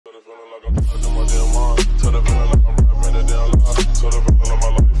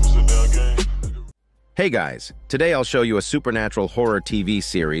Hey guys, today I'll show you a supernatural horror TV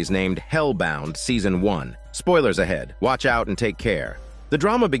series named Hellbound Season 1. Spoilers ahead, watch out and take care. The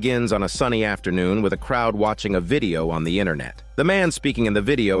drama begins on a sunny afternoon with a crowd watching a video on the internet. The man speaking in the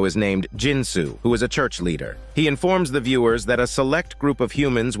video is named Jinsu, who is a church leader. He informs the viewers that a select group of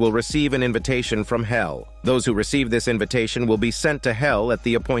humans will receive an invitation from hell. Those who receive this invitation will be sent to hell at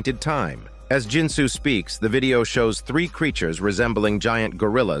the appointed time. As Jinsu speaks, the video shows three creatures resembling giant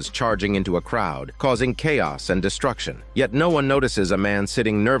gorillas charging into a crowd, causing chaos and destruction. Yet no one notices a man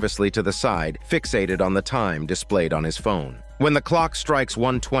sitting nervously to the side, fixated on the time displayed on his phone. When the clock strikes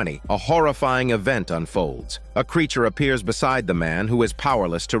 1:20, a horrifying event unfolds. A creature appears beside the man, who is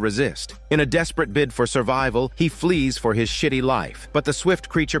powerless to resist. In a desperate bid for survival, he flees for his shitty life, but the swift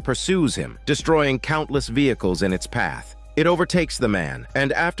creature pursues him, destroying countless vehicles in its path. It overtakes the man,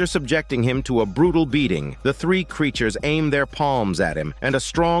 and after subjecting him to a brutal beating, the three creatures aim their palms at him, and a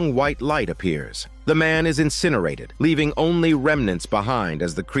strong white light appears. The man is incinerated, leaving only remnants behind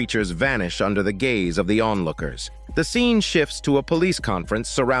as the creatures vanish under the gaze of the onlookers. The scene shifts to a police conference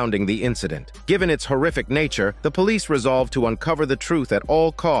surrounding the incident. Given its horrific nature, the police resolve to uncover the truth at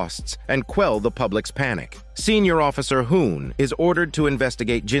all costs and quell the public's panic. Senior Officer Hoon is ordered to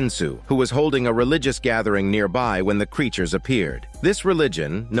investigate Jinsu, who was holding a religious gathering nearby when the creatures appeared. This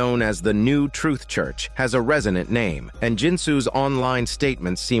religion, known as the New Truth Church, has a resonant name, and Jinsu's online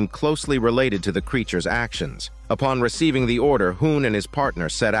statements seem closely related to the creature's actions. Upon receiving the order, Hoon and his partner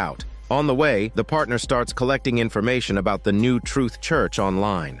set out. On the way, the partner starts collecting information about the New Truth Church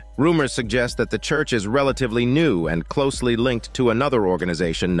online. Rumors suggest that the church is relatively new and closely linked to another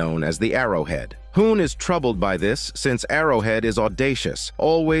organization known as the Arrowhead. Hoon is troubled by this since Arrowhead is audacious,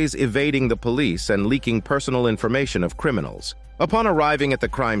 always evading the police and leaking personal information of criminals. Upon arriving at the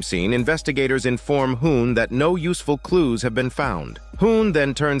crime scene, investigators inform Hoon that no useful clues have been found. Hoon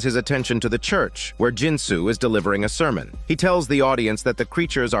then turns his attention to the church, where Jinsu is delivering a sermon. He tells the audience that the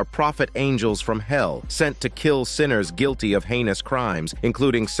creatures are prophet angels from hell, sent to kill sinners guilty of heinous crimes,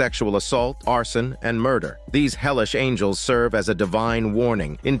 including sexual assault, arson, and murder. These hellish angels serve as a divine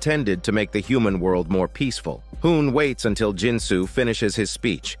warning, intended to make the human world more peaceful. Hoon waits until Jinsu finishes his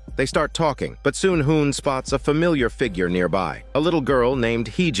speech. They start talking, but soon Hoon spots a familiar figure nearby, a little girl named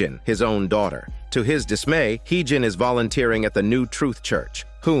Heejin, his own daughter. To his dismay, Heejin is volunteering at the New Truth Church.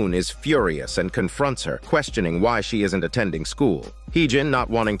 Hoon is furious and confronts her, questioning why she isn't attending school. Heejin, not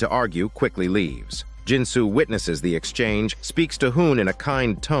wanting to argue, quickly leaves. Jinsu witnesses the exchange, speaks to Hoon in a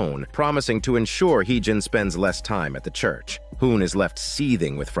kind tone, promising to ensure Heejin spends less time at the church. Hoon is left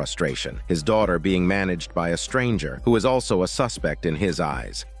seething with frustration, his daughter being managed by a stranger, who is also a suspect in his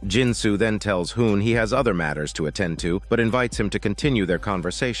eyes. Jinsu then tells Hoon he has other matters to attend to, but invites him to continue their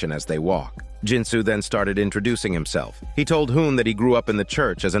conversation as they walk. Jinsu then started introducing himself. He told Hoon that he grew up in the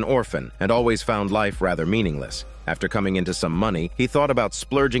church as an orphan and always found life rather meaningless. After coming into some money, he thought about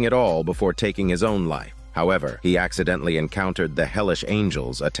splurging it all before taking his own life. However, he accidentally encountered the hellish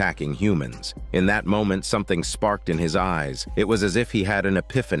angels attacking humans. In that moment, something sparked in his eyes. It was as if he had an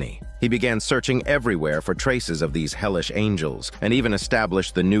epiphany. He began searching everywhere for traces of these hellish angels, and even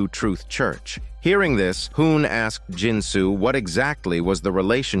established the New Truth Church. Hearing this, Hoon asked Jinsu what exactly was the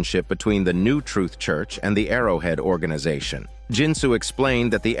relationship between the New Truth Church and the Arrowhead organization. Jinsu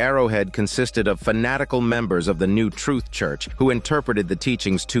explained that the Arrowhead consisted of fanatical members of the New Truth Church who interpreted the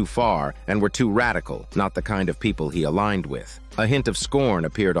teachings too far and were too radical, not the kind of people he aligned with. A hint of scorn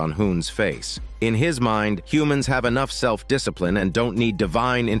appeared on Hoon's face. In his mind, humans have enough self-discipline and don't need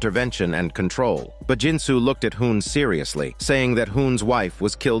divine intervention and control. But Jinsu looked at Hoon seriously, saying that Hoon's wife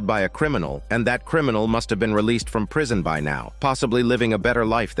was killed by a criminal, and that criminal must have been released from prison by now, possibly living a better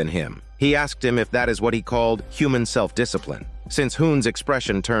life than him. He asked him if that is what he called human self-discipline. Since Hoon's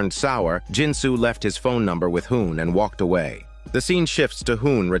expression turned sour, Jinsu left his phone number with Hoon and walked away. The scene shifts to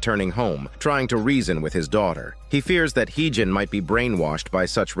Hoon returning home, trying to reason with his daughter. He fears that Heejin might be brainwashed by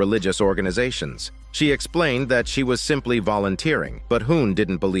such religious organizations. She explained that she was simply volunteering, but Hoon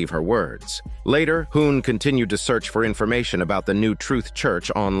didn't believe her words. Later, Hoon continued to search for information about the New Truth Church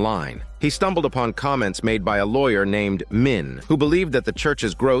online. He stumbled upon comments made by a lawyer named Min, who believed that the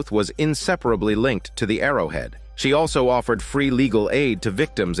church's growth was inseparably linked to the Arrowhead. She also offered free legal aid to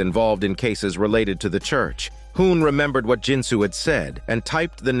victims involved in cases related to the church. Hoon remembered what Jinsu had said and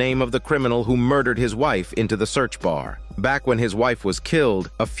typed the name of the criminal who murdered his wife into the search bar. Back when his wife was killed,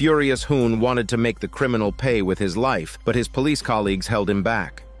 a furious Hoon wanted to make the criminal pay with his life, but his police colleagues held him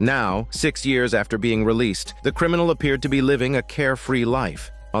back. Now, 6 years after being released, the criminal appeared to be living a carefree life.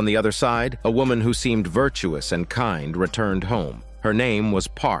 On the other side, a woman who seemed virtuous and kind returned home. Her name was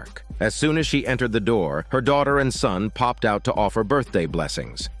Park. As soon as she entered the door, her daughter and son popped out to offer birthday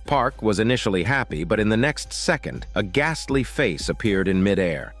blessings. Park was initially happy, but in the next second, a ghastly face appeared in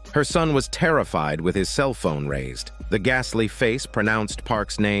midair. Her son was terrified with his cell phone raised. The ghastly face pronounced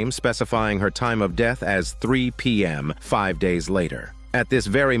Park's name, specifying her time of death as 3 p.m. 5 days later. At this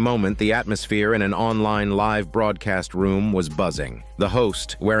very moment, the atmosphere in an online live broadcast room was buzzing. The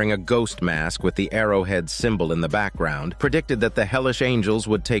host, wearing a ghost mask with the arrowhead symbol in the background, predicted that the Hellish angels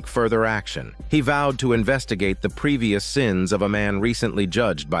would take further action. He vowed to investigate the previous sins of a man recently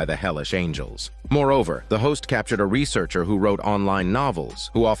judged by the Hellish angels. Moreover, the host captured a researcher who wrote online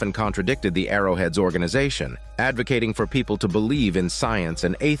novels, who often contradicted the Arrowhead's organization, advocating for people to believe in science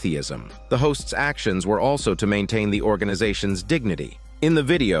and atheism. The host's actions were also to maintain the organization's dignity. In the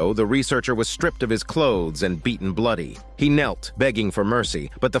video, the researcher was stripped of his clothes and beaten bloody. He knelt, begging for mercy,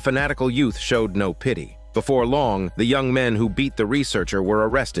 but the fanatical youth showed no pity. Before long, the young men who beat the researcher were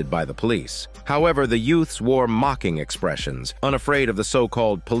arrested by the police. However, the youths wore mocking expressions, unafraid of the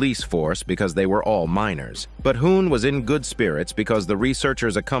so-called police force because they were all minors. But Hoon was in good spirits because the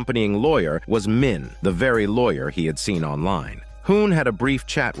researcher's accompanying lawyer was Min, the very lawyer he had seen online. Hoon had a brief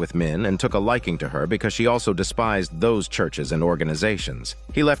chat with Min and took a liking to her because she also despised those churches and organizations.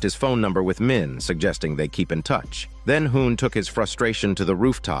 He left his phone number with Min, suggesting they keep in touch. Then Hoon took his frustration to the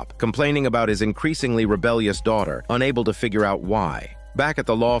rooftop, complaining about his increasingly rebellious daughter, unable to figure out why. Back at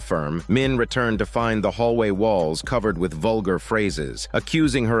the law firm, Min returned to find the hallway walls covered with vulgar phrases,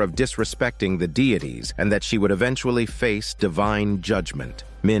 accusing her of disrespecting the deities and that she would eventually face divine judgment.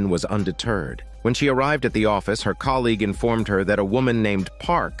 Min was undeterred. When she arrived at the office, her colleague informed her that a woman named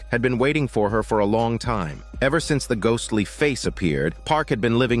Park had been waiting for her for a long time. Ever since the ghostly face appeared, Park had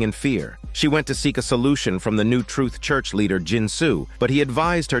been living in fear. She went to seek a solution from the New Truth Church leader Jin-soo, but he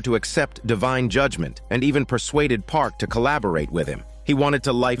advised her to accept divine judgment and even persuaded Park to collaborate with him. He wanted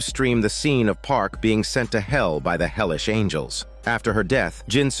to live-stream the scene of Park being sent to hell by the Hellish angels. After her death,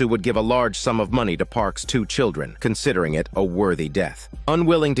 Jin-soo would give a large sum of money to Park's 2 children, considering it a worthy death.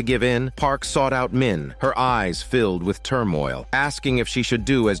 Unwilling to give in, Park sought out Min, her eyes filled with turmoil, asking if she should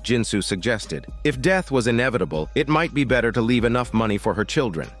do as Jin-soo suggested. If death was inevitable, it might be better to leave enough money for her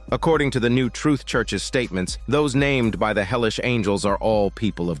children. According to the New Truth Church's statements, those named by the Hellish angels are all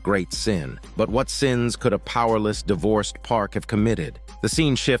people of great sin. But what sins could a powerless, divorced Park have committed? The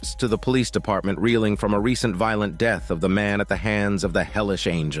scene shifts to the police department reeling from a recent violent death of the man at the hands of the Hellish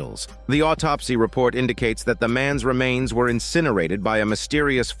angels. The autopsy report indicates that the man's remains were incinerated by a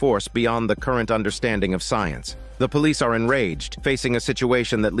mysterious force beyond the current understanding of science. The police are enraged, facing a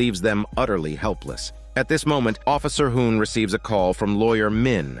situation that leaves them utterly helpless. At this moment, Officer Hoon receives a call from lawyer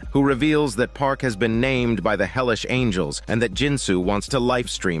Min, who reveals that Park has been named by the Hellish angels and that Jin-soo wants to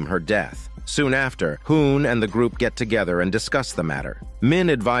livestream her death. Soon after, Hoon and the group get together and discuss the matter. Min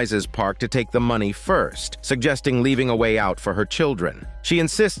advises Park to take the money first, suggesting leaving a way out for her children. She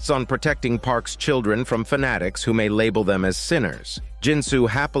insists on protecting Park's children from fanatics who may label them as sinners. Jin-soo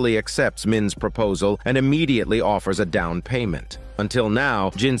happily accepts Min's proposal and immediately offers a down payment. Until now,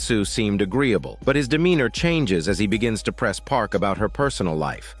 Jin-soo seemed agreeable, but his demeanor changes as he begins to press Park about her personal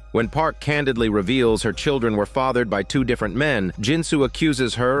life. When Park candidly reveals her children were fathered by 2 different men, Jin-soo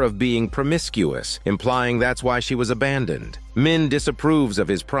accuses her of being promiscuous, implying that's why she was abandoned. Min disapproves of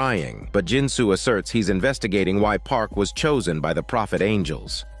his prying, but Jin-soo asserts he's investigating why Park was chosen by the prophet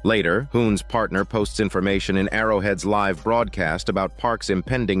angels. Later, Hoon's partner posts information in Arrowhead's live broadcast about Park's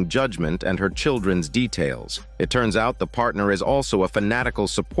impending judgment and her children's details. It turns out the partner is also a fanatical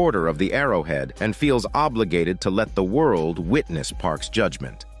supporter of the Arrowhead and feels obligated to let the world witness Park's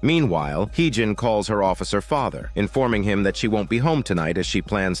judgment. Meanwhile, Heejin calls her officer father, informing him that she won't be home tonight as she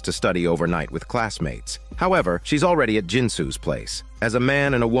plans to study overnight with classmates. However, she's already at Jin-soo's place. As a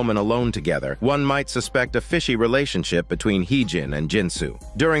man and a woman alone together, one might suspect a fishy relationship between Heejin and Jin-soo.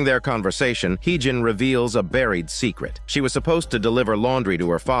 During their conversation, Heejin reveals a buried secret. She was supposed to deliver laundry to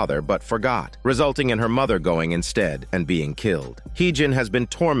her father, but forgot, resulting in her mother going instead and being killed. Heejin has been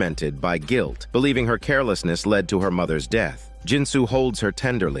tormented by guilt, believing her carelessness led to her mother's death. Jin-soo holds her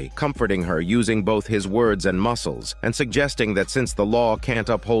tenderly, comforting her using both his words and muscles, and suggesting that since the law can't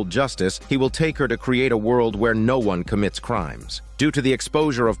uphold justice, he will take her to create a world where no one commits crimes. Due to the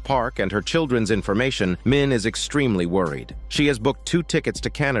exposure of Park and her children's information, Min is extremely worried. She has booked 2 tickets to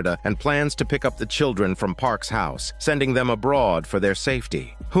Canada and plans to pick up the children from Park's house, sending them abroad for their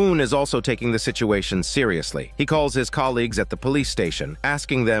safety. Hoon is also taking the situation seriously. He calls his colleagues at the police station,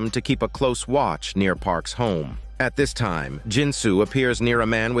 asking them to keep a close watch near Park's home. At this time, Jin-soo appears near a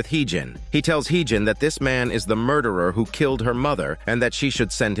man with Heejin. He tells Heejin that this man is the murderer who killed her mother and that she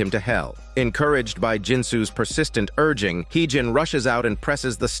should send him to hell. Encouraged by Jin-soo's persistent urging, Heejin rushes rushes out and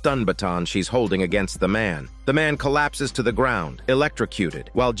presses the stun baton she's holding against the man. The man collapses to the ground, electrocuted,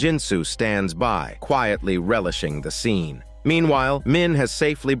 while Jinsu stands by, quietly relishing the scene. Meanwhile, Min has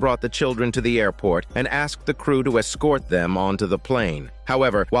safely brought the children to the airport and asked the crew to escort them onto the plane.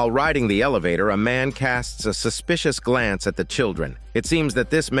 However, while riding the elevator, a man casts a suspicious glance at the children. It seems that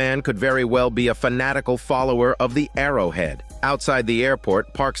this man could very well be a fanatical follower of the Arrowhead. Outside the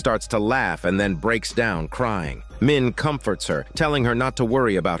airport, Park starts to laugh and then breaks down crying. Min comforts her, telling her not to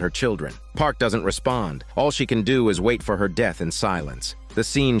worry about her children. Park doesn't respond. All she can do is wait for her death in silence. The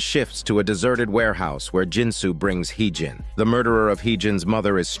scene shifts to a deserted warehouse where Jinsu brings Heejin. The murderer of Heejin's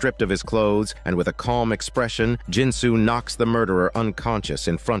mother is stripped of his clothes, and with a calm expression, Jinsu knocks the murderer unconscious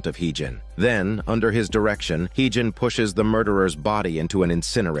in front of Heejin. Then, under his direction, Heejin pushes the murderer's body into an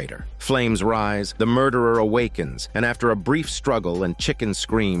incinerator. Flames rise, the murderer awakens, and after a brief struggle and chicken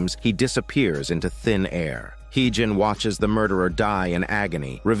screams, he disappears into thin air. Heejin watches the murderer die in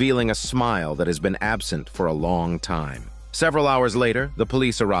agony, revealing a smile that has been absent for a long time. Several hours later, the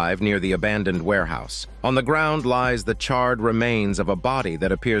police arrive near the abandoned warehouse. On the ground lies the charred remains of a body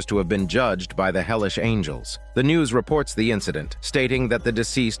that appears to have been judged by the Hellish angels. The news reports the incident, stating that the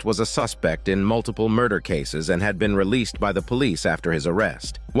deceased was a suspect in multiple murder cases and had been released by the police after his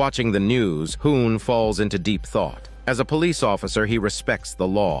arrest. Watching the news, Hoon falls into deep thought. As a police officer, he respects the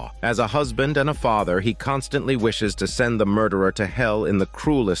law. As a husband and a father, he constantly wishes to send the murderer to hell in the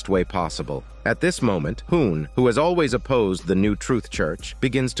cruelest way possible. At this moment, Hoon, who has always opposed the New Truth Church,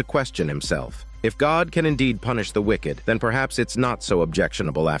 begins to question himself. If God can indeed punish the wicked, then perhaps it's not so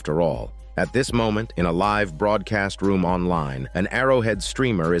objectionable after all. At this moment, in a live broadcast room online, an Arrowhead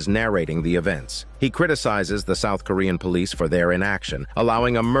streamer is narrating the events. He criticizes the South Korean police for their inaction,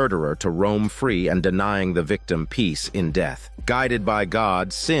 allowing a murderer to roam free and denying the victim peace in death. Guided by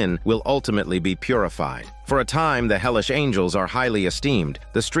God, sin will ultimately be purified. For a time, the Hellish angels are highly esteemed.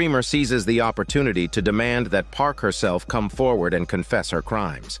 The streamer seizes the opportunity to demand that Park herself come forward and confess her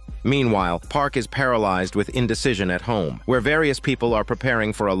crimes. Meanwhile, Park is paralyzed with indecision at home, where various people are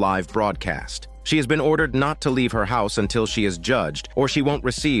preparing for a live broadcast. She has been ordered not to leave her house until she is judged, or she won't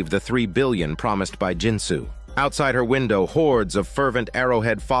receive the $3 billion promised by Jinsu. Outside her window, hordes of fervent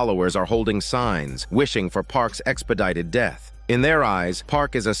Arrowhead followers are holding signs, wishing for Park's expedited death. In their eyes,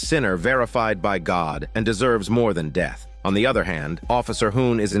 Park is a sinner verified by God and deserves more than death. On the other hand, Officer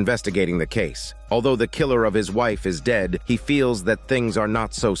Hoon is investigating the case. Although the killer of his wife is dead, he feels that things are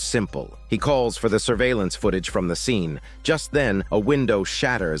not so simple. He calls for the surveillance footage from the scene. Just then, a window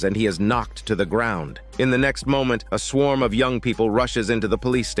shatters and he is knocked to the ground. In the next moment, a swarm of young people rushes into the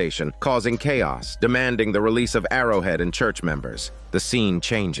police station, causing chaos, demanding the release of Arrowhead and church members. The scene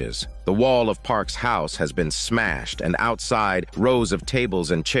changes. The wall of Park's house has been smashed, and outside, rows of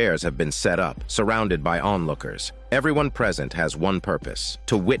tables and chairs have been set up, surrounded by onlookers. Everyone present has one purpose: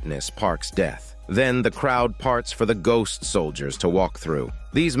 to witness Park's death. Then the crowd parts for the ghost soldiers to walk through.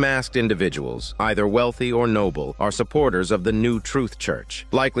 These masked individuals, either wealthy or noble, are supporters of the New Truth Church,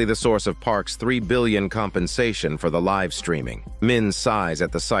 likely the source of Park's $3 billion compensation for the live streaming. Min sighs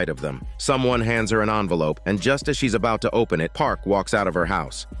at the sight of them. Someone hands her an envelope, and just as she's about to open it, Park walks out of her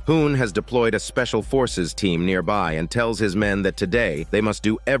house. Hoon has deployed a special forces team nearby and tells his men that today they must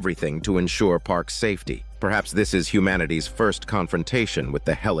do everything to ensure Park's safety. Perhaps this is humanity's first confrontation with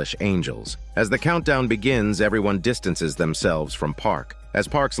the Hellish angels. As the countdown begins, everyone distances themselves from Park. As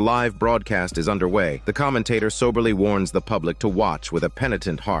Park's live broadcast is underway, the commentator soberly warns the public to watch with a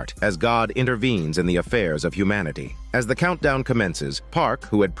penitent heart as God intervenes in the affairs of humanity. As the countdown commences, Park,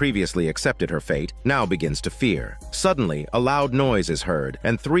 who had previously accepted her fate, now begins to fear. Suddenly, a loud noise is heard,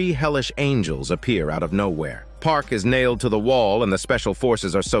 and 3 hellish angels appear out of nowhere. Park is nailed to the wall, and the special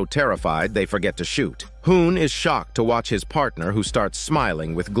forces are so terrified they forget to shoot. Hoon is shocked to watch his partner, who starts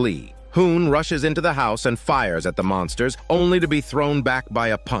smiling with glee. Hoon rushes into the house and fires at the monsters, only to be thrown back by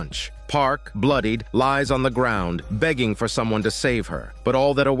a punch. Park, bloodied, lies on the ground, begging for someone to save her. But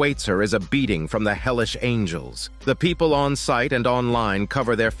all that awaits her is a beating from the hellish angels. The people on site and online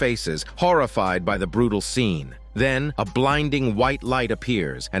cover their faces, horrified by the brutal scene. Then, a blinding white light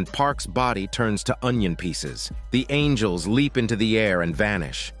appears, and Park's body turns to onion pieces. The angels leap into the air and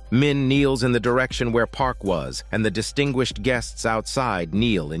vanish. Min kneels in the direction where Park was, and the distinguished guests outside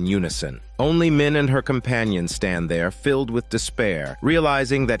kneel in unison. Only Min and her companions stand there, filled with despair,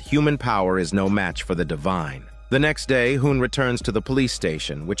 realizing that human power is no match for the divine. The next day, Hoon returns to the police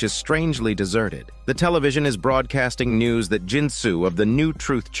station, which is strangely deserted. The television is broadcasting news that Jin-soo of the New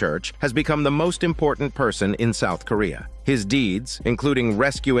Truth Church has become the most important person in South Korea. His deeds, including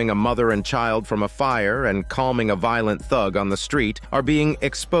rescuing a mother and child from a fire and calming a violent thug on the street, are being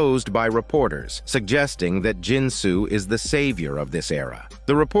exposed by reporters, suggesting that Jin-soo is the savior of this era.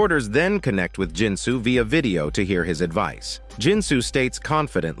 The reporters then connect with Jin-soo via video to hear his advice. Jin-soo states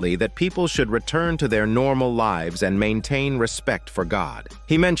confidently that people should return to their normal lives and maintain respect for God.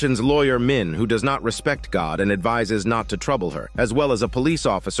 He mentions lawyer Min, who does not respect God and advises not to trouble her, as well as a police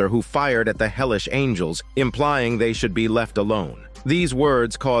officer who fired at the Hellish angels, implying they should be left alone. These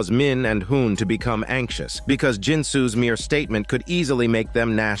words cause Min and Hoon to become anxious, because Jin-soo's mere statement could easily make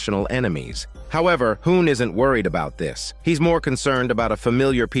them national enemies. However, Hoon isn't worried about this. He's more concerned about a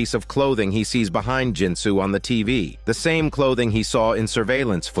familiar piece of clothing he sees behind Jin-soo on the TV, the same clothing he saw in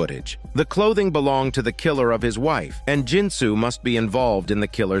surveillance footage. The clothing belonged to the killer of his wife, and Jin-soo must be involved in the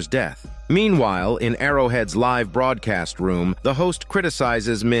killer's death. Meanwhile, in Arrowhead's live broadcast room, the host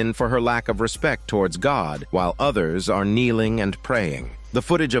criticizes Min for her lack of respect towards God, while others are kneeling and praying. The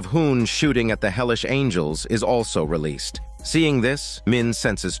footage of Hoon shooting at the Hellish angels is also released. Seeing this, Min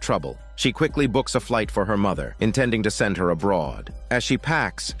senses trouble. She quickly books a flight for her mother, intending to send her abroad. As she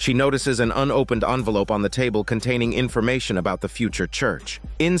packs, she notices an unopened envelope on the table containing information about the future church.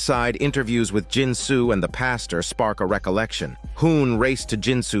 Inside, interviews with Jin-soo and the pastor spark a recollection. Hoon raced to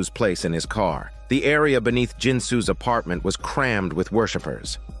Jin-soo's place in his car. The area beneath Jin-soo's apartment was crammed with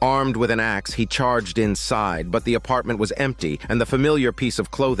worshippers. Armed with an axe, he charged inside, but the apartment was empty and the familiar piece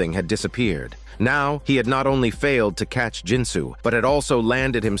of clothing had disappeared. Now, he had not only failed to catch Jin-soo, but had also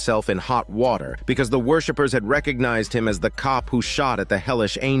landed himself in hot water because the worshippers had recognized him as the cop who shot at the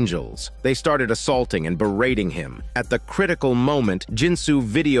Hellish angels. They started assaulting and berating him. At the critical moment, Jin-soo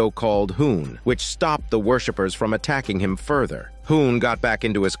video-called Hoon, which stopped the worshippers from attacking him further. Hoon got back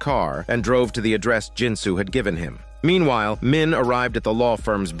into his car and drove to the address Jin-soo had given him. Meanwhile, Min arrived at the law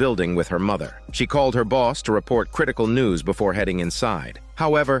firm's building with her mother. She called her boss to report critical news before heading inside.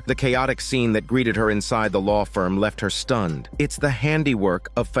 However, the chaotic scene that greeted her inside the law firm left her stunned. It's the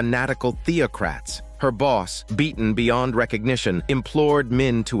handiwork of fanatical theocrats. Her boss, beaten beyond recognition, implored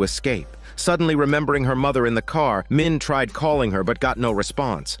Min to escape. Suddenly remembering her mother in the car, Min tried calling her but got no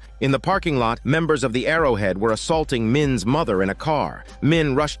response. In the parking lot, members of the Arrowhead were assaulting Min's mother in a car.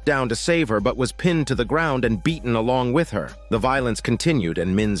 Min rushed down to save her but was pinned to the ground and beaten along with her. The violence continued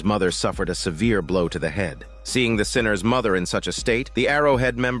and Min's mother suffered a severe blow to the head. Seeing the sinner's mother in such a state, the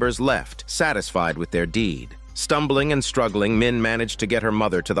Arrowhead members left, satisfied with their deed. Stumbling and struggling, Min managed to get her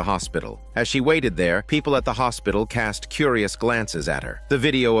mother to the hospital. As she waited there, people at the hospital cast curious glances at her. The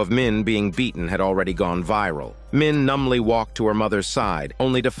video of Min being beaten had already gone viral. Min numbly walked to her mother's side,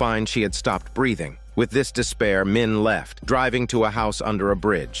 only to find she had stopped breathing. With this despair, Min left, driving to a house under a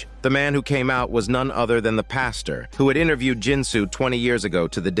bridge. The man who came out was none other than the pastor, who had interviewed Jin-soo 20 years ago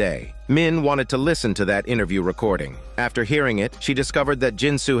to the day. Min wanted to listen to that interview recording. After hearing it, she discovered that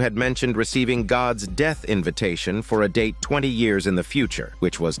Jin-soo had mentioned receiving God's death invitation for a date 20 years in the future,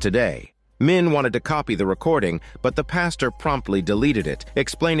 which was today. Min wanted to copy the recording, but the pastor promptly deleted it,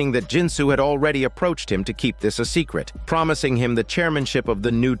 explaining that Jin-soo had already approached him to keep this a secret, promising him the chairmanship of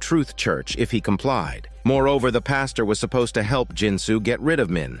the New Truth Church if he complied. Moreover, the pastor was supposed to help Jin-soo get rid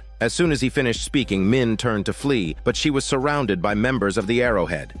of Min. As soon as he finished speaking, Min turned to flee, but she was surrounded by members of the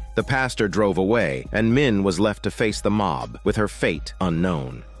Arrowhead. The pastor drove away, and Min was left to face the mob, with her fate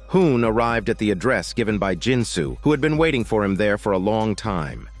unknown. Hoon arrived at the address given by Jin-soo, who had been waiting for him there for a long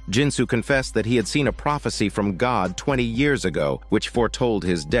time. Jin-soo confessed that he had seen a prophecy from God 20 years ago, which foretold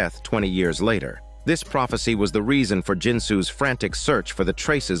his death 20 years later. This prophecy was the reason for Jin-soo's frantic search for the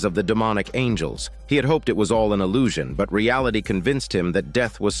traces of the demonic angels. He had hoped it was all an illusion, but reality convinced him that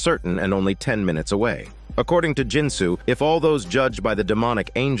death was certain and only 10 minutes away. According to Jin-soo, if all those judged by the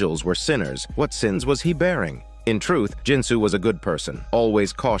demonic angels were sinners, what sins was he bearing? In truth, Jin-soo was a good person,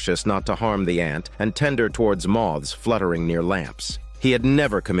 always cautious not to harm the ant and tender towards moths fluttering near lamps. He had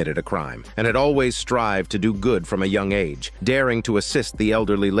never committed a crime, and had always strived to do good from a young age, daring to assist the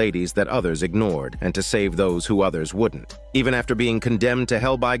elderly ladies that others ignored, and to save those who others wouldn't. Even after being condemned to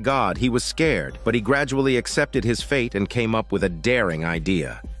hell by God, he was scared, but he gradually accepted his fate and came up with a daring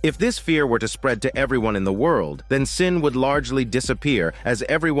idea. If this fear were to spread to everyone in the world, then sin would largely disappear, as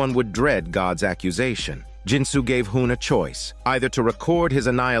everyone would dread God's accusation. Jinsu gave Hoon a choice, either to record his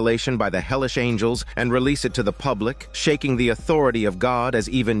annihilation by the Hellish angels and release it to the public, shaking the authority of God as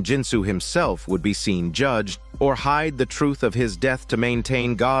even Jinsu himself would be seen judged, or hide the truth of his death to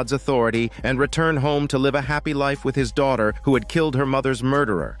maintain God's authority and return home to live a happy life with his daughter who had killed her mother's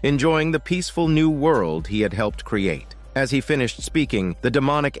murderer, enjoying the peaceful new world he had helped create. As he finished speaking, the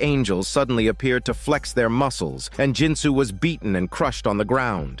demonic angels suddenly appeared to flex their muscles, and Jinsu was beaten and crushed on the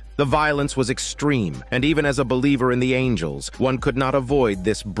ground. The violence was extreme, and even as a believer in the angels, one could not avoid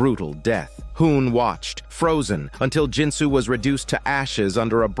this brutal death. Hoon watched, frozen, until Jinsu was reduced to ashes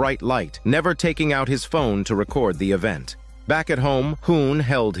under a bright light, never taking out his phone to record the event. Back at home, Hoon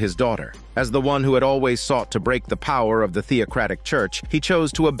held his daughter. As the one who had always sought to break the power of the theocratic church, he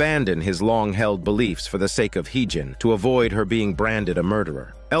chose to abandon his long-held beliefs for the sake of Heejin, to avoid her being branded a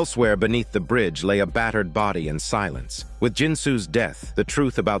murderer. Elsewhere beneath the bridge lay a battered body in silence. With Jinsu's death, the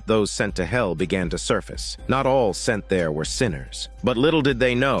truth about those sent to hell began to surface. Not all sent there were sinners. But little did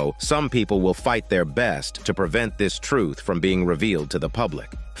they know, some people will fight their best to prevent this truth from being revealed to the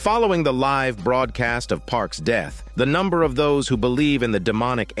public. Following the live broadcast of Park's death, the number of those who believe in the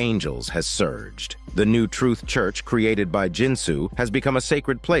demonic angels has surged. The new Truth Church created by Jinsu has become a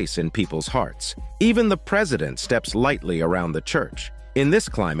sacred place in people's hearts. Even the president steps lightly around the church. In this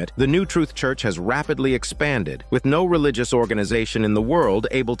climate, the New Truth Church has rapidly expanded, with no religious organization in the world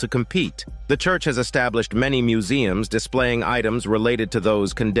able to compete. The church has established many museums displaying items related to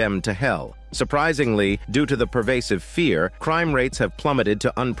those condemned to hell. Surprisingly, due to the pervasive fear, crime rates have plummeted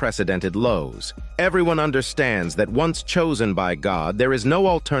to unprecedented lows. Everyone understands that once chosen by God, there is no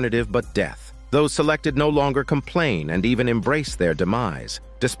alternative but death. Those selected no longer complain and even embrace their demise.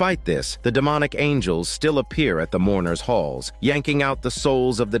 Despite this, the demonic angels still appear at the mourners' halls, yanking out the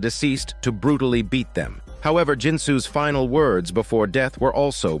souls of the deceased to brutally beat them. However, Jinsu's final words before death were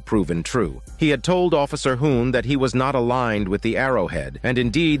also proven true. He had told Officer Hoon that he was not aligned with the Arrowhead, and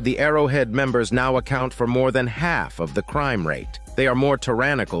indeed the Arrowhead members now account for more than half of the crime rate. They are more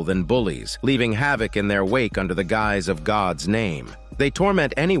tyrannical than bullies, leaving havoc in their wake under the guise of God's name. They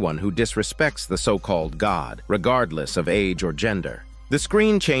torment anyone who disrespects the so-called God, regardless of age or gender. The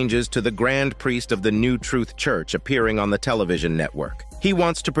screen changes to the Grand Priest of the New Truth Church appearing on the television network. He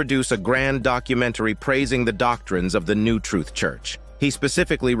wants to produce a grand documentary praising the doctrines of the New Truth Church. He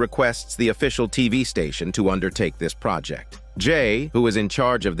specifically requests the official TV station to undertake this project. Jay, who is in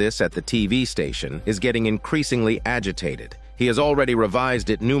charge of this at the TV station, is getting increasingly agitated. He has already revised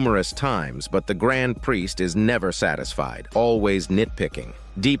it numerous times, but the Grand Priest is never satisfied, always nitpicking.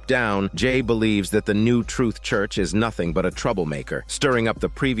 Deep down, Jay believes that the New Truth Church is nothing but a troublemaker, stirring up the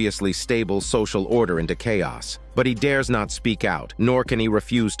previously stable social order into chaos. But he dares not speak out, nor can he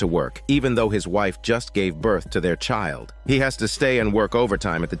refuse to work, even though his wife just gave birth to their child. He has to stay and work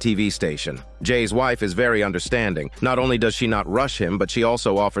overtime at the TV station. Jay's wife is very understanding. Not only does she not rush him, but she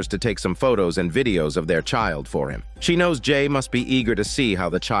also offers to take some photos and videos of their child for him. She knows Jay must be eager to see how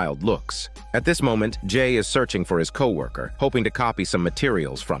the child looks. At this moment, Jay is searching for his coworker, hoping to copy some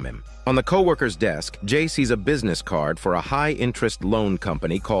materials from him. On the coworker's desk, Jay sees a business card for a high-interest loan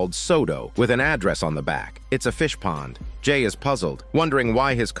company called Sodo, with an address on the back. It's a fish pond. Jay is puzzled, wondering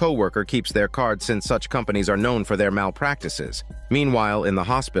why his coworker keeps their card since such companies are known for their malpractices. Meanwhile, in the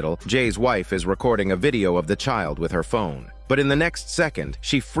hospital, Jay's wife is recording a video of the child with her phone. But in the next second,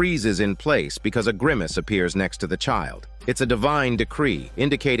 she freezes in place because a grimace appears next to the child. It's a divine decree,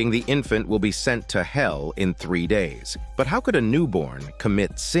 indicating the infant will be sent to hell in 3 days. But how could a newborn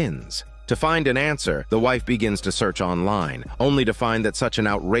commit sins? To find an answer, the wife begins to search online, only to find that such an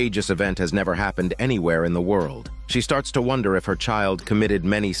outrageous event has never happened anywhere in the world. She starts to wonder if her child committed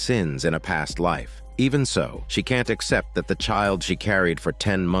many sins in a past life. Even so, she can't accept that the child she carried for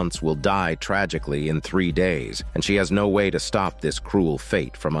 10 months will die tragically in 3 days, and she has no way to stop this cruel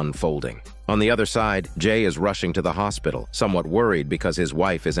fate from unfolding. On the other side, Jay is rushing to the hospital, somewhat worried because his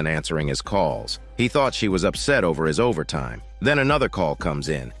wife isn't answering his calls. He thought she was upset over his overtime. Then another call comes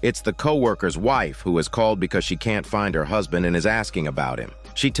in. It's the coworker's wife who has called because she can't find her husband and is asking about him.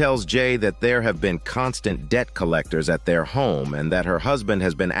 She tells Jay that there have been constant debt collectors at their home and that her husband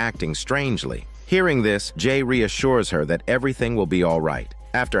has been acting strangely. Hearing this, Jay reassures her that everything will be all right.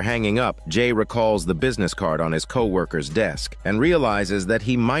 After hanging up, Jay recalls the business card on his coworker's desk and realizes that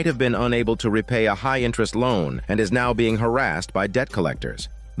he might have been unable to repay a high-interest loan and is now being harassed by debt collectors.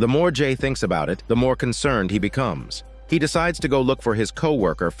 The more Jay thinks about it, the more concerned he becomes. He decides to go look for his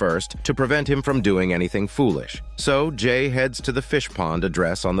coworker first to prevent him from doing anything foolish. So Jay heads to the fish pond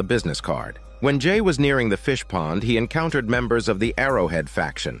address on the business card. When Jay was nearing the fish pond, he encountered members of the Arrowhead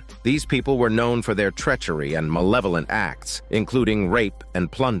faction. These people were known for their treachery and malevolent acts, including rape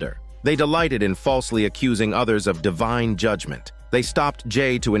and plunder. They delighted in falsely accusing others of divine judgment. They stopped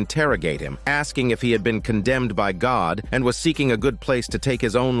Jay to interrogate him, asking if he had been condemned by God and was seeking a good place to take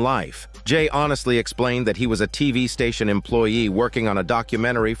his own life. Jay honestly explained that he was a TV station employee working on a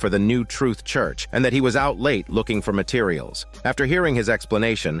documentary for the New Truth Church and that he was out late looking for materials. After hearing his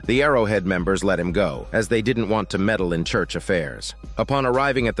explanation, the Arrowhead members let him go, as they didn't want to meddle in church affairs. Upon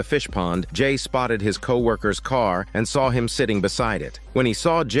arriving at the fish pond, Jay spotted his co-worker's car and saw him sitting beside it. When he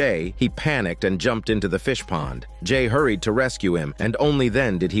saw Jay, he panicked and jumped into the fish pond. Jay hurried to rescue him, and only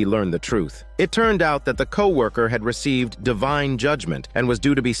then did he learn the truth. It turned out that the co-worker had received divine judgment and was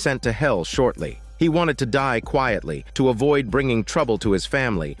due to be sent to hell shortly. He wanted to die quietly, to avoid bringing trouble to his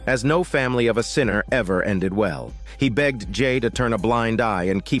family, as no family of a sinner ever ended well. He begged Jay to turn a blind eye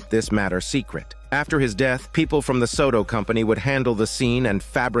and keep this matter secret. After his death, people from the Soto Company would handle the scene and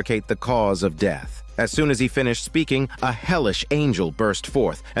fabricate the cause of death. As soon as he finished speaking, a hellish angel burst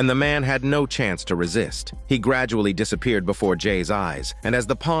forth, and the man had no chance to resist. He gradually disappeared before Jay's eyes, and as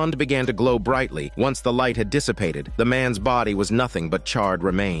the pond began to glow brightly, once the light had dissipated, the man's body was nothing but charred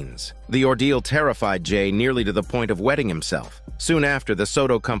remains. The ordeal terrified Jay nearly to the point of wetting himself. Soon after, the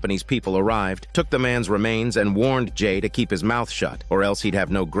Soto Company's people arrived, took the man's remains, and warned Jay to keep his mouth shut, or else he'd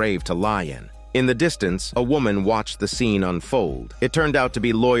have no grave to lie in. In the distance, a woman watched the scene unfold. It turned out to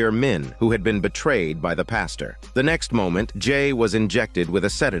be lawyer Min, who had been betrayed by the pastor. The next moment, Jay was injected with a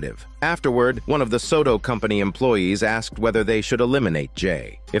sedative. Afterward, one of the Soto Company employees asked whether they should eliminate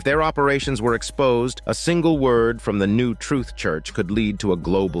Jay. If their operations were exposed, a single word from the New Truth Church could lead to a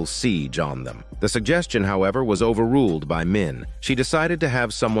global siege on them. The suggestion, however, was overruled by Min. She decided to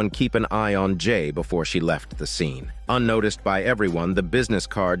have someone keep an eye on Jay before she left the scene. Unnoticed by everyone, the business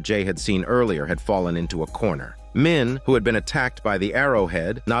card Jay had seen earlier had fallen into a corner. Min, who had been attacked by the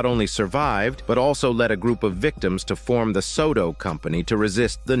Arrowhead, not only survived, but also led a group of victims to form the Soto Company to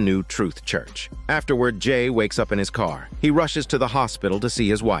resist the New Truth Church. Afterward, Jay wakes up in his car. He rushes to the hospital to see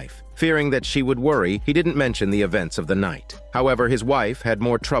his wife. Fearing that she would worry, he didn't mention the events of the night. However, his wife had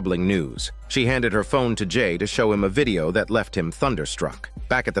more troubling news. She handed her phone to Jay to show him a video that left him thunderstruck.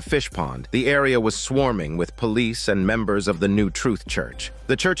 Back at the fish pond, the area was swarming with police and members of the New Truth Church.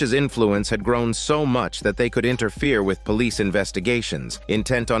 The church's influence had grown so much that they could interfere with police investigations,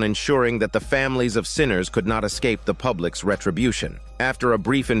 intent on ensuring that the families of sinners could not escape the public's retribution. After a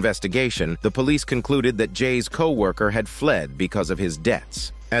brief investigation, the police concluded that Jay's co-worker had fled because of his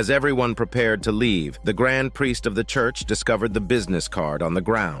debts. As everyone prepared to leave, the grand priest of the church discovered the business card on the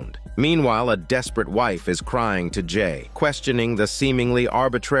ground. Meanwhile, a desperate wife is crying to Jay, questioning the seemingly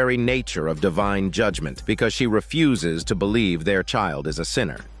arbitrary nature of divine judgment because she refuses to believe their child is a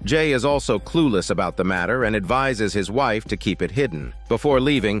sinner. Jay is also clueless about the matter and advises his wife to keep it hidden. Before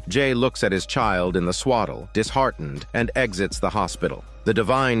leaving, Jay looks at his child in the swaddle, disheartened, and exits the hospital. The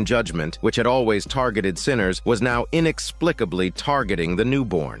divine judgment, which had always targeted sinners, was now inexplicably targeting the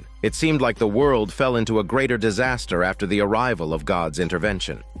newborn. It seemed like the world fell into a greater disaster after the arrival of God's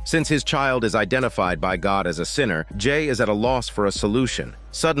intervention. Since his child is identified by God as a sinner, Jay is at a loss for a solution.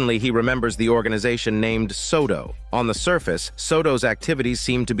 Suddenly, he remembers the organization named Soto. On the surface, Soto's activities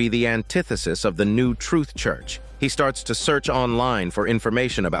seem to be the antithesis of the New Truth Church. He starts to search online for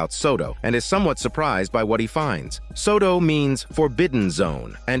information about Soto and is somewhat surprised by what he finds. Soto means forbidden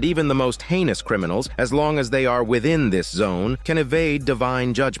zone, and even the most heinous criminals, as long as they are within this zone, can evade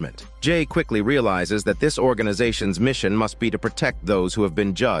divine judgment. Jay quickly realizes that this organization's mission must be to protect those who have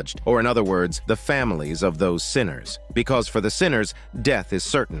been judged, or in other words, the families of those sinners. Because for the sinners, death is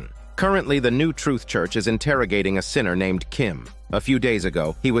certain. Currently, the New Truth Church is interrogating a sinner named Kim. A few days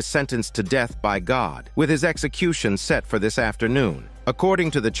ago, he was sentenced to death by God, with his execution set for this afternoon. According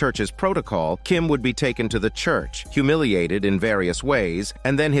to the church's protocol, Kim would be taken to the church, humiliated in various ways,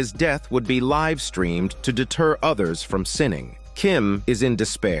 and then his death would be live-streamed to deter others from sinning. Kim is in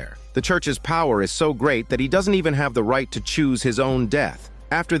despair. The church's power is so great that he doesn't even have the right to choose his own death.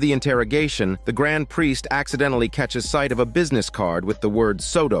 After the interrogation, the grand priest accidentally catches sight of a business card with the word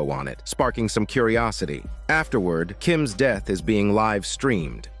Soto on it, sparking some curiosity. Afterward, Kim's death is being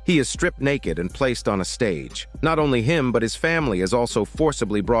live-streamed. He is stripped naked and placed on a stage. Not only him, but his family is also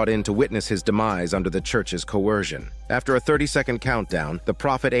forcibly brought in to witness his demise under the church's coercion. After a 30-second countdown, the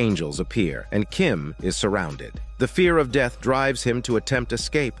prophet angels appear, and Kim is surrounded. The fear of death drives him to attempt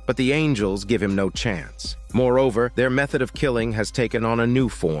escape, but the angels give him no chance. Moreover, their method of killing has taken on a new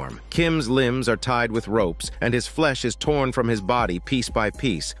form. Kim's limbs are tied with ropes, and his flesh is torn from his body piece by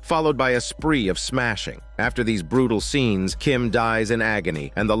piece, followed by a spree of smashing. After these brutal scenes, Kim dies in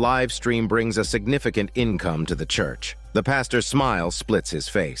agony, and the live stream brings a significant income to the church. The pastor's smile splits his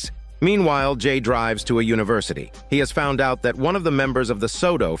face. Meanwhile, Jay drives to a university. He has found out that one of the members of the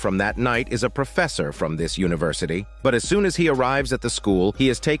Soto from that night is a professor from this university. But as soon as he arrives at the school, he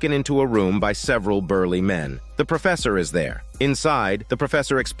is taken into a room by several burly men. The professor is there. Inside, the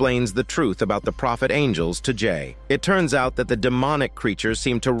professor explains the truth about the prophet angels to Jay. It turns out that the demonic creatures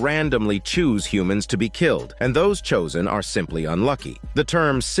seem to randomly choose humans to be killed, and those chosen are simply unlucky. The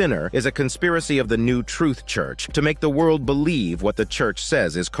term sinner is a conspiracy of the New Truth Church to make the world believe what the church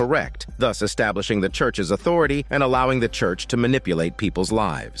says is correct, thus establishing the church's authority and allowing the church to manipulate people's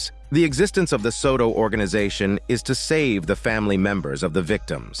lives. The existence of the Soto organization is to save the family members of the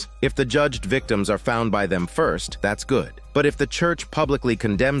victims. If the judged victims are found by them first, that's good. But if the church publicly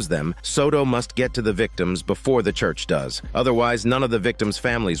condemns them, Soto must get to the victims before the church does. Otherwise, none of the victims'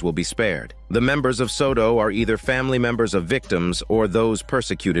 families will be spared. The members of Soto are either family members of victims or those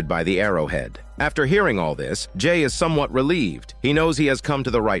persecuted by the Arrowhead. After hearing all this, Jay is somewhat relieved. He knows he has come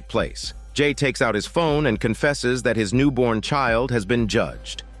to the right place. Jay takes out his phone and confesses that his newborn child has been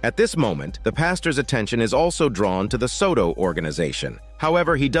judged. At this moment, the pastor's attention is also drawn to the Soto organization.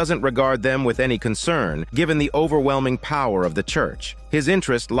 However, he doesn't regard them with any concern, given the overwhelming power of the church. His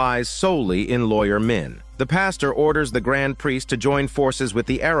interest lies solely in lawyer Min. The pastor orders the grand priest to join forces with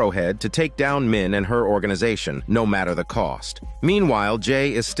the Arrowhead to take down Min and her organization, no matter the cost. Meanwhile,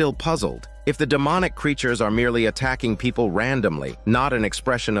 Jay is still puzzled. If the demonic creatures are merely attacking people randomly, not an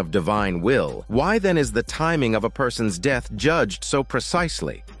expression of divine will, why then is the timing of a person's death judged so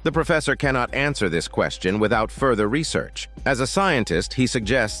precisely? The professor cannot answer this question without further research. As a scientist, he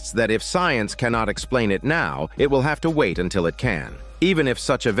suggests that if science cannot explain it now, it will have to wait until it can. Even if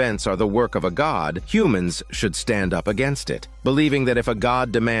such events are the work of a god, humans should stand up against it, believing that if a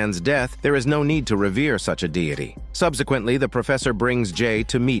god demands death, there is no need to revere such a deity. Subsequently, the professor brings Jay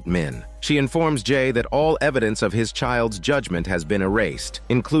to meet Min. She informs Jay that all evidence of his child's judgment has been erased,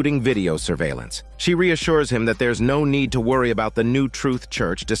 including video surveillance. She reassures him that there's no need to worry about the New Truth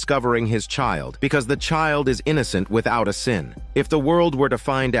Church discovering his child, because the child is innocent without a sin. If the world were to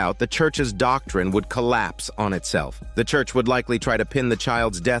find out, the church's doctrine would collapse on itself. The church would likely try to pin the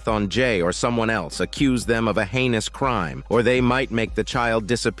child's death on Jay or someone else, accuse them of a heinous crime, or they might make the child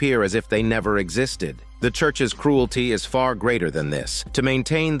disappear as if they never existed. The church's cruelty is far greater than this. To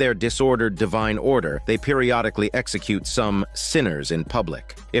maintain their disordered divine order, they periodically execute some sinners in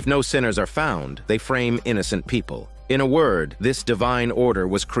public. If no sinners are found, they frame innocent people. In a word, this divine order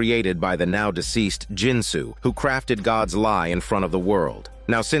was created by the now-deceased Jinsu, who crafted God's lie in front of the world.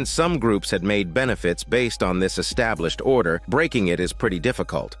 Now, since some groups had made benefits based on this established order, breaking it is pretty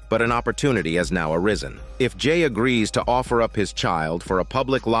difficult, but an opportunity has now arisen. If Jay agrees to offer up his child for a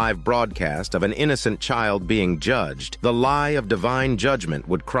public live broadcast of an innocent child being judged, the lie of divine judgment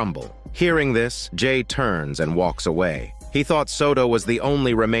would crumble. Hearing this, Jay turns and walks away. He thought Soto was the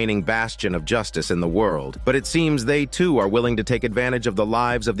only remaining bastion of justice in the world, but it seems they too are willing to take advantage of the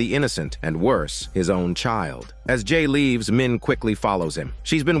lives of the innocent, and worse, his own child. As Jay leaves, Min quickly follows him.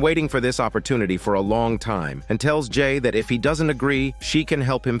 She's been waiting for this opportunity for a long time, and tells Jay that if he doesn't agree, she can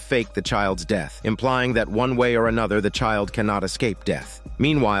help him fake the child's death, implying that one way or another the child cannot escape death.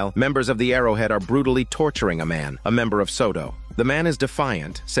 Meanwhile, members of the Arrowhead are brutally torturing a man, a member of Soto. The man is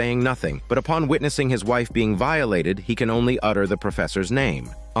defiant, saying nothing, but upon witnessing his wife being violated, he can only utter the professor's name.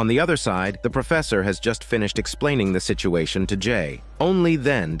 On the other side, the professor has just finished explaining the situation to Jay. Only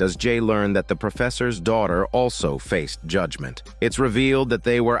then does Jay learn that the professor's daughter also faced judgment. It's revealed that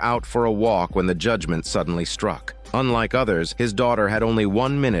they were out for a walk when the judgment suddenly struck. Unlike others, his daughter had only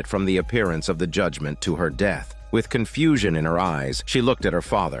 1 minute from the appearance of the judgment to her death. With confusion in her eyes, she looked at her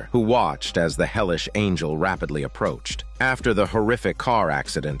father, who watched as the hellish angel rapidly approached. After the horrific car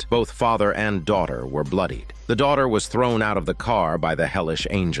accident, both father and daughter were bloodied. The daughter was thrown out of the car by the hellish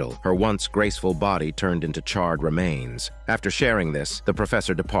angel, her once graceful body turned into charred remains. After sharing this, the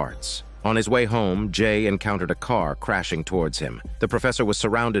professor departs. On his way home, Jay encountered a car crashing towards him. The professor was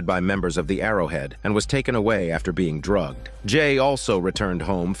surrounded by members of the Arrowhead and was taken away after being drugged. Jay also returned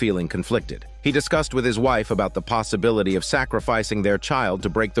home feeling conflicted. He discussed with his wife about the possibility of sacrificing their child to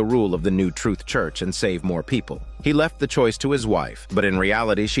break the rule of the New Truth Church and save more people. He left the choice to his wife, but in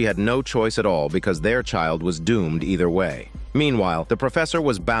reality she had no choice at all because their child was doomed either way. Meanwhile, the professor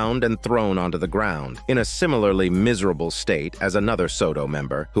was bound and thrown onto the ground, in a similarly miserable state as another Soto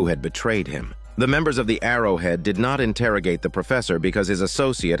member who had betrayed him. The members of the Arrowhead did not interrogate the professor because his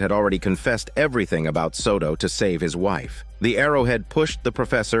associate had already confessed everything about Soto to save his wife. The Arrowhead pushed the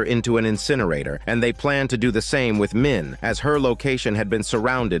professor into an incinerator, and they planned to do the same with Min, as her location had been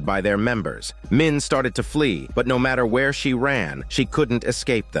surrounded by their members. Min started to flee, but no matter where she ran, she couldn't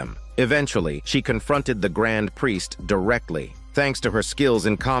escape them. Eventually, she confronted the Grand Priest directly. Thanks to her skills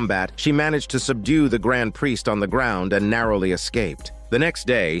in combat, she managed to subdue the Grand Priest on the ground and narrowly escaped. The next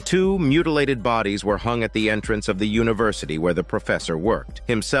day, 2 mutilated bodies were hung at the entrance of the university where the professor worked,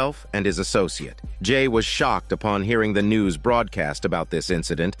 himself and his associate. Jay was shocked upon hearing the news broadcast about this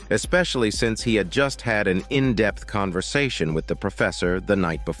incident, especially since he had just had an in-depth conversation with the professor the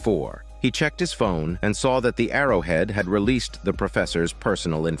night before. He checked his phone and saw that the Arrowhead had released the professor's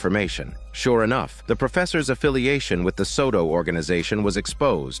personal information. Sure enough, the professor's affiliation with the Soto organization was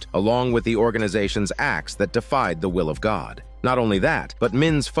exposed, along with the organization's acts that defied the will of God. Not only that, but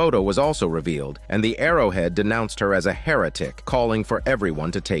Min's photo was also revealed, and the Arrowhead denounced her as a heretic, calling for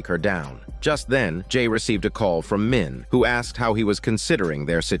everyone to take her down. Just then, Jay received a call from Min, who asked how he was considering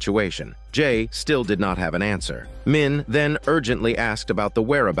their situation. Jay still did not have an answer. Min then urgently asked about the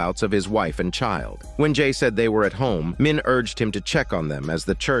whereabouts of his wife and child. When Jay said they were at home, Min urged him to check on them as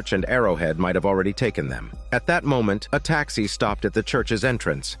the church and Arrowhead might have already taken them. At that moment, a taxi stopped at the church's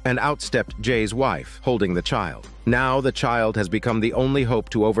entrance, and out stepped Jay's wife, holding the child. Now the child has become the only hope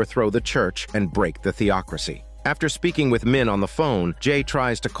to overthrow the church and break the theocracy. After speaking with Min on the phone, Jay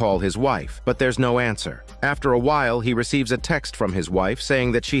tries to call his wife, but there's no answer. After a while, he receives a text from his wife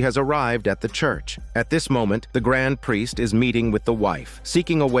saying that she has arrived at the church. At this moment, the Grand Priest is meeting with the wife,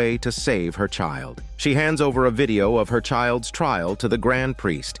 seeking a way to save her child. She hands over a video of her child's trial to the Grand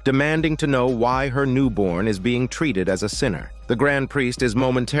Priest, demanding to know why her newborn is being treated as a sinner. The Grand Priest is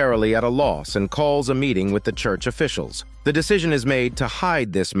momentarily at a loss and calls a meeting with the church officials. The decision is made to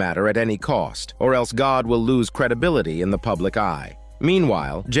hide this matter at any cost, or else God will lose credibility in the public eye.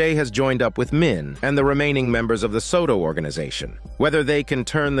 Meanwhile, Jay has joined up with Min and the remaining members of the Soto organization. Whether they can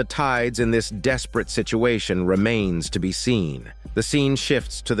turn the tides in this desperate situation remains to be seen. The scene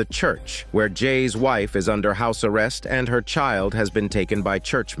shifts to the church, where Jay's wife is under house arrest and her child has been taken by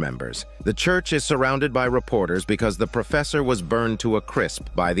church members. The church is surrounded by reporters because the professor was burned to a crisp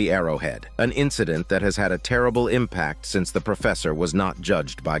by the Arrowhead, an incident that has had a terrible impact since the professor was not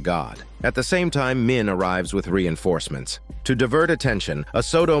judged by God. At the same time, Min arrives with reinforcements. To divert attention, a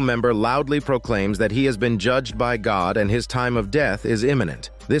Soto member loudly proclaims that he has been judged by God and his time of death is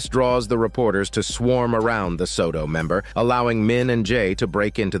imminent. This draws the reporters to swarm around the Soto member, allowing Min and Jay to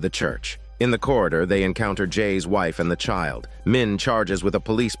break into the church. In the corridor, they encounter Jay's wife and the child. Min charges with a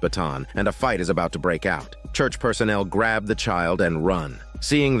police baton, and a fight is about to break out. Church personnel grab the child and run.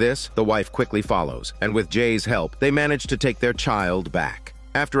 Seeing this, the wife quickly follows, and with Jay's help, they manage to take their child back.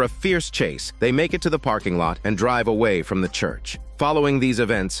 After a fierce chase, they make it to the parking lot and drive away from the church. Following these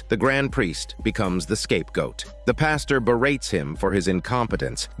events, the Grand Priest becomes the scapegoat. The pastor berates him for his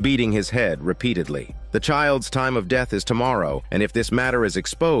incompetence, beating his head repeatedly. The child's time of death is tomorrow, and if this matter is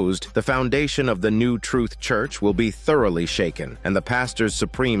exposed, the foundation of the New Truth Church will be thoroughly shaken, and the pastor's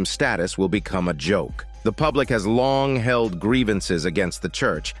supreme status will become a joke. The public has long held grievances against the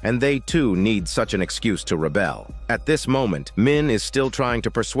church, and they too need such an excuse to rebel. At this moment, Min is still trying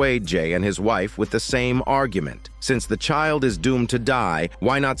to persuade Jay and his wife with the same argument. Since the child is doomed to die,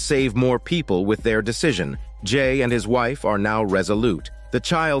 why not save more people with their decision? Jay and his wife are now resolute. The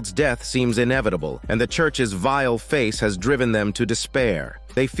child's death seems inevitable, and the church's vile face has driven them to despair.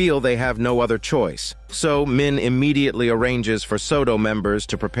 They feel they have no other choice. So Min immediately arranges for Soto members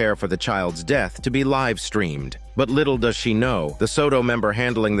to prepare for the child's death to be live-streamed. But little does she know, the Soto member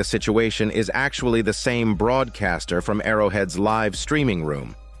handling the situation is actually the same broadcaster from Arrowhead's live streaming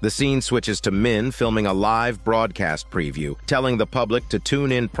room. The scene switches to Min filming a live broadcast preview, telling the public to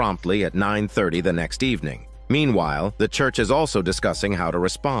tune in promptly at 9:30 the next evening. Meanwhile, the church is also discussing how to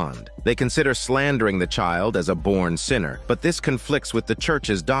respond. They consider slandering the child as a born sinner, but this conflicts with the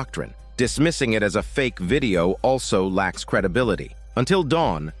church's doctrine. Dismissing it as a fake video also lacks credibility. Until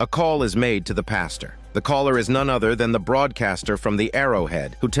dawn, a call is made to the pastor. The caller is none other than the broadcaster from the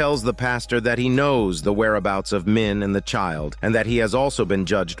Arrowhead, who tells the pastor that he knows the whereabouts of Min and the child, and that he has also been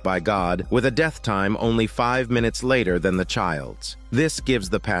judged by God, with a death time only 5 minutes later than the child's. This gives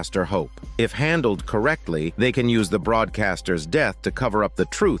the pastor hope. If handled correctly, they can use the broadcaster's death to cover up the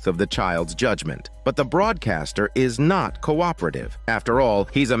truth of the child's judgment. But the broadcaster is not cooperative. After all,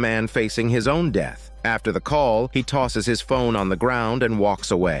 he's a man facing his own death. After the call, he tosses his phone on the ground and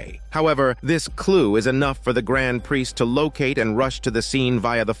walks away. However, this clue is enough for the Grand Priest to locate and rush to the scene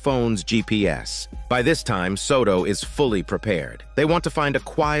via the phone's GPS. By this time, Soto is fully prepared. They want to find a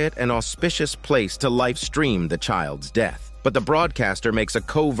quiet and auspicious place to live stream the child's death. But the broadcaster makes a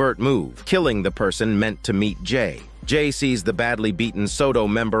covert move, killing the person meant to meet Jay. Jay sees the badly beaten Soto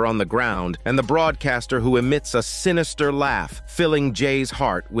member on the ground and the broadcaster who emits a sinister laugh, filling Jay's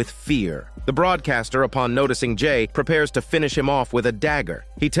heart with fear. The broadcaster, upon noticing Jay, prepares to finish him off with a dagger.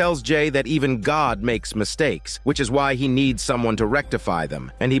 He tells Jay that even God makes mistakes, which is why he needs someone to rectify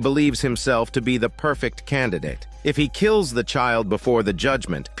them, and he believes himself to be the perfect candidate. If he kills the child before the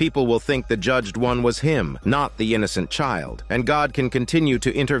judgment, people will think the judged one was him, not the innocent child, and God can continue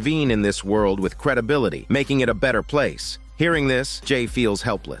to intervene in this world with credibility, making it a better place. Hearing this, Jay feels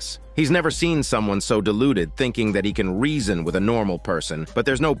helpless. He's never seen someone so deluded, thinking that he can reason with a normal person, but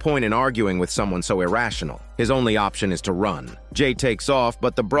there's no point in arguing with someone so irrational. His only option is to run. Jay takes off,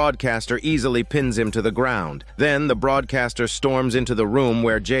 but the broadcaster easily pins him to the ground. Then the broadcaster storms into the room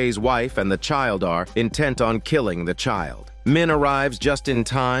where Jay's wife and the child are, intent on killing the child. Min arrives just in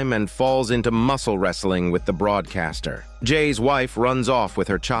time and falls into muscle wrestling with the broadcaster. Jay's wife runs off with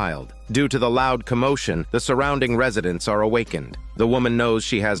her child. Due to the loud commotion, the surrounding residents are awakened. The woman knows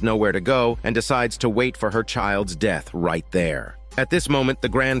she has nowhere to go and decides to wait for her child's death right there. At this moment, the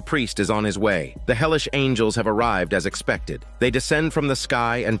Grand Priest is on his way. The Hellish angels have arrived as expected. They descend from the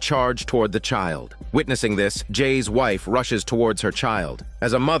sky and charge toward the child. Witnessing this, Jay's wife rushes towards her child.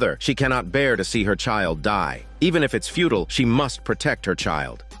 As a mother, she cannot bear to see her child die. Even if it's futile, she must protect her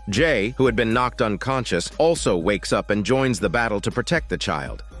child. Jay, who had been knocked unconscious, also wakes up and joins the battle to protect the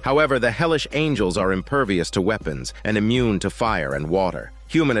child. However, the Hellish angels are impervious to weapons and immune to fire and water.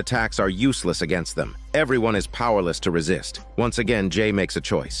 Human attacks are useless against them. Everyone is powerless to resist. Once again, Jay makes a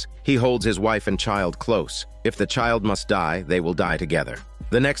choice. He holds his wife and child close. If the child must die, they will die together.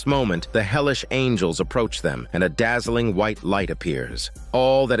 The next moment, the Hellish angels approach them, and a dazzling white light appears.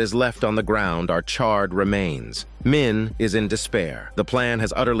 All that is left on the ground are charred remains. Min is in despair. The plan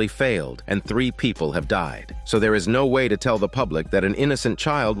has utterly failed, and 3 people have died. So there is no way to tell the public that an innocent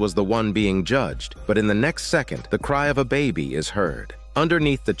child was the one being judged. But in the next second, the cry of a baby is heard.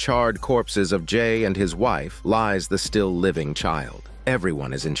 Underneath the charred corpses of Jay and his wife lies the still living child.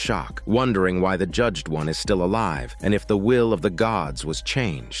 Everyone is in shock, wondering why the judged one is still alive and if the will of the gods was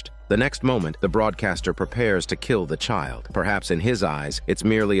changed. The next moment, the broadcaster prepares to kill the child. Perhaps in his eyes, it's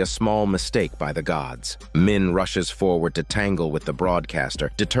merely a small mistake by the gods. Min rushes forward to tangle with the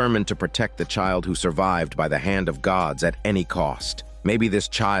broadcaster, determined to protect the child who survived by the hand of gods at any cost. Maybe this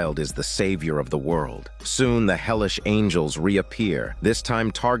child is the savior of the world. Soon the Hellish angels reappear, this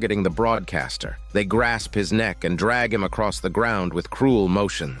time targeting the broadcaster. They grasp his neck and drag him across the ground with cruel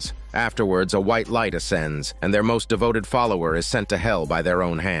motions. Afterwards, a white light ascends, and their most devoted follower is sent to hell by their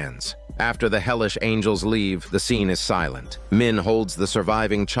own hands. After the Hellish angels leave, the scene is silent. Min holds the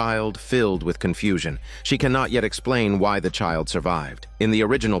surviving child, filled with confusion. She cannot yet explain why the child survived. In the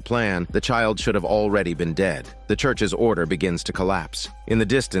original plan, the child should have already been dead. The church's order begins to collapse. In the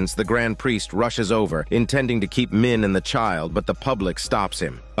distance, the Grand Priest rushes over, intending to keep Min and the child, but the public stops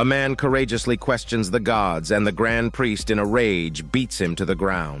him. A man courageously questions the gods, and the Grand Priest, in a rage, beats him to the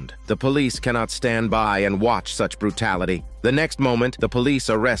ground. The police cannot stand by and watch such brutality. The next moment, the police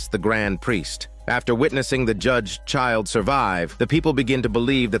arrest the Grand Priest. After witnessing the judged child survive, the people begin to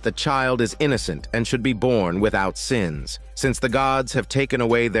believe that the child is innocent and should be born without sins. Since the gods have taken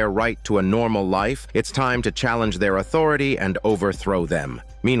away their right to a normal life, it's time to challenge their authority and overthrow them.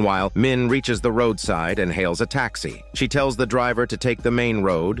 Meanwhile, Min reaches the roadside and hails a taxi. She tells the driver to take the main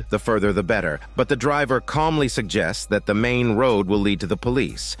road, the further the better, but the driver calmly suggests that the main road will lead to the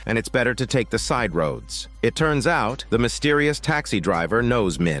police, and it's better to take the side roads. It turns out, the mysterious taxi driver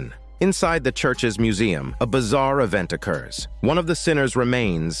knows Min. Inside the church's museum, a bizarre event occurs. One of the sinner's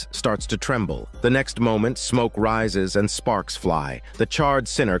remains starts to tremble. The next moment, smoke rises and sparks fly. The charred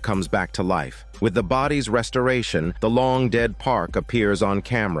sinner comes back to life. With the body's restoration, the long-dead park appears on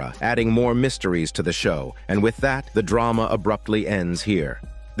camera, adding more mysteries to the show. And with that, the drama abruptly ends here.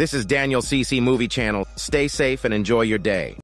 This is Daniel CC Movie Channel. Stay safe and enjoy your day.